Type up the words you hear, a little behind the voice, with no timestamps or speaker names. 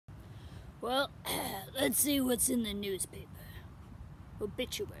Well, let's see what's in the newspaper.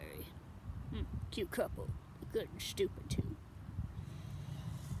 Obituary. Cute couple. Good and stupid, too.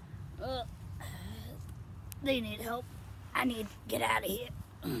 Well, they need help. I need to get out of here.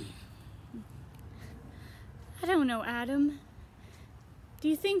 I don't know, Adam. Do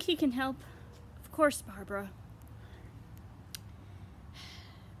you think he can help? Of course, Barbara.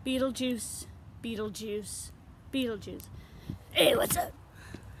 BeetleJuice, BeetleJuice, BeetleJuice. Hey, what's up?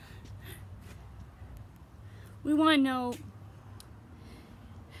 We want to know,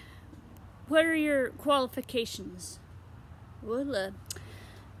 what are your qualifications? Well,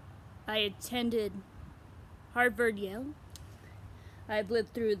 I attended Harvard, Yale. I've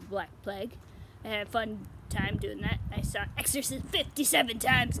lived through the Black Plague. I had a fun time doing that. I saw Exorcist 57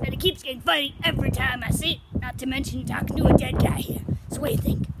 times, and it keeps getting funny every time I see it. Not to mention talking to a dead guy here. So what do you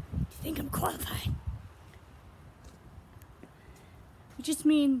think? Do you think I'm qualified? We just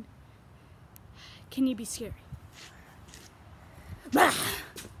mean, can you be scary? Bah!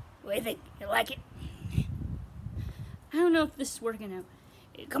 What do you think? You like it? I don't know if this is working out.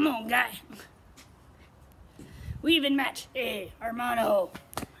 Hey, come on, guy. We even match. Hey, Hermano.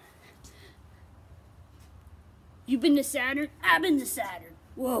 You been to Saturn? I've been to Saturn.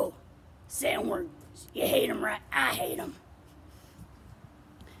 Whoa. Sandworms. You hate them, right? I hate them.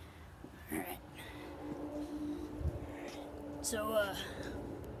 Alright. So,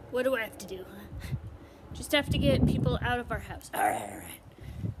 what do I have to do? Just have to get people out of our house. Alright.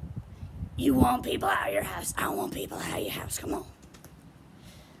 You want people out of your house. I want people out of your house. Come on.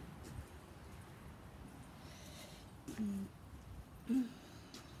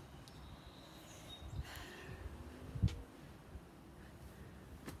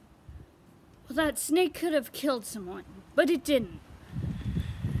 Well, that snake could have killed someone, but it didn't.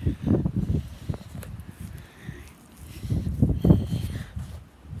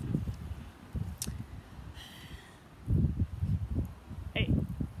 Hey,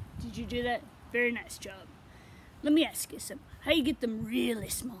 did you do that? Very nice job. Let me ask you something. How you get them really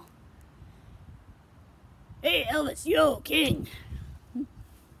small? Hey, Elvis, yo, King.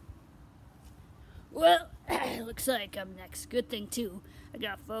 Well, looks like I'm next. Good thing, too. I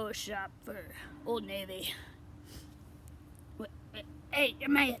got Photoshop for Old Navy. What? Hey, you're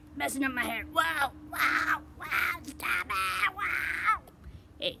messing up my hair. Wow, stop it, wow.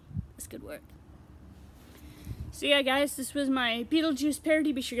 Hey, that's good work. So yeah, guys, this was my BeetleJuice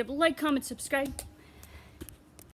parody. Be sure to like, comment, subscribe.